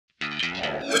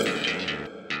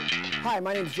Hi,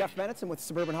 my name is Geoff Bennetts. I'm with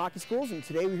Suburban Hockey Schools, and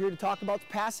today we're here to talk about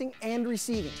passing and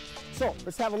receiving. So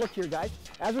let's have a look here, guys.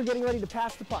 As we're getting ready to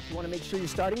pass the puck, you want to make sure you're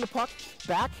starting the puck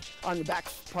back on the back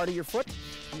part of your foot.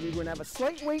 And you're going to have a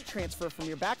slight weight transfer from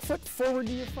your back foot forward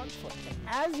to your front foot. And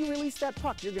as you release that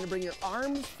puck, you're going to bring your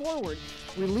arms forward,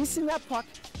 releasing that puck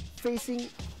facing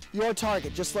your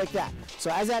target, just like that.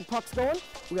 So as that puck's going,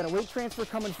 we got a weight transfer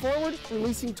coming forward,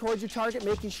 releasing towards your target,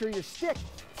 making sure your stick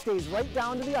stays right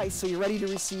down to the ice so you're ready to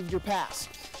receive your pass.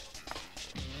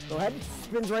 Go ahead,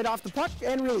 spins right off the puck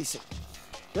and release it.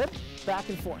 Good, back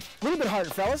and forth. A little bit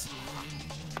harder, fellas.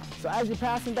 So as you're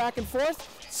passing back and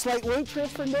forth, slight weight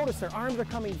transfer. Notice their arms are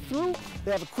coming through.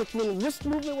 They have a quick little wrist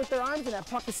movement with their arms, and that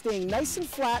puck is staying nice and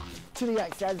flat to the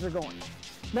ice as they're going.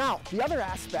 Now, the other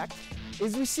aspect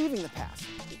is receiving the pass.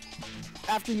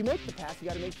 After you make the pass, you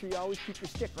got to make sure you always keep your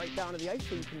stick right down to the ice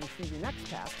so you can receive your next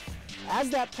pass.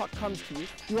 As that puck comes to you,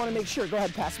 you want to make sure, go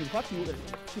ahead, pass me the puck, you need to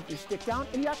keep your stick down,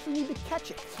 and you actually need to catch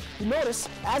it. You notice,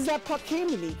 as that puck came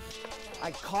to me,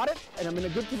 I caught it, and I'm in a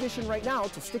good position right now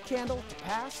to stick handle, to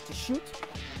pass, to shoot,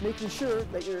 making sure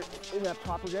that you're in that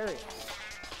proper area.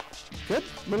 Good,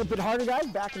 a little bit harder, guys,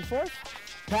 back and forth.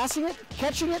 Passing it,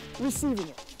 catching it, receiving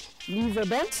it. Knees are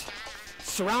bent,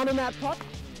 surrounding that puck.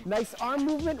 Nice arm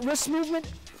movement, wrist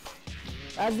movement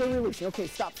as they're releasing. Okay,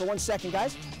 stop for 1 second,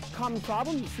 guys. Common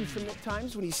problem you see some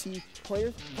times when you see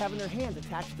players having their hands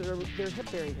attached to their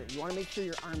hip area here. You want to make sure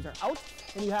your arms are out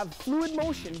and you have fluid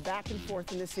motion back and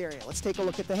forth in this area. Let's take a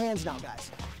look at the hands now, guys.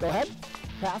 Go ahead,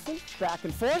 passing, back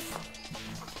and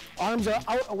forth. Arms are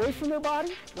out away from their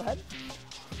body. Go ahead.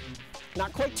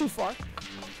 Not quite too far.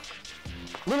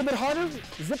 A little bit harder,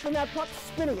 zipping that puck,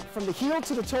 spinning it from the heel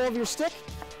to the toe of your stick.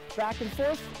 Back and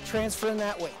forth, transferring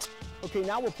that weight. Okay,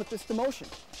 now we'll put this to motion.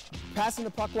 Passing the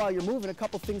puck while you're moving, a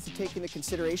couple things to take into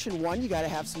consideration. One, you got to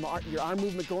have your arm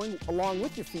movement going along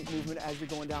with your feet movement as you're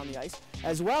going down the ice,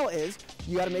 as well as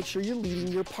you got to make sure you're leading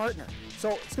your partner.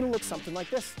 So it's going to look something like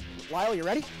this. Lyle, you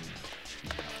ready?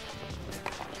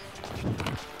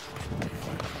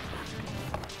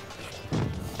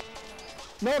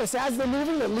 Notice as they're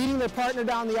moving, they're leading their partner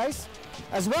down the ice,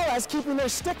 as well as keeping their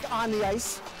stick on the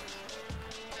ice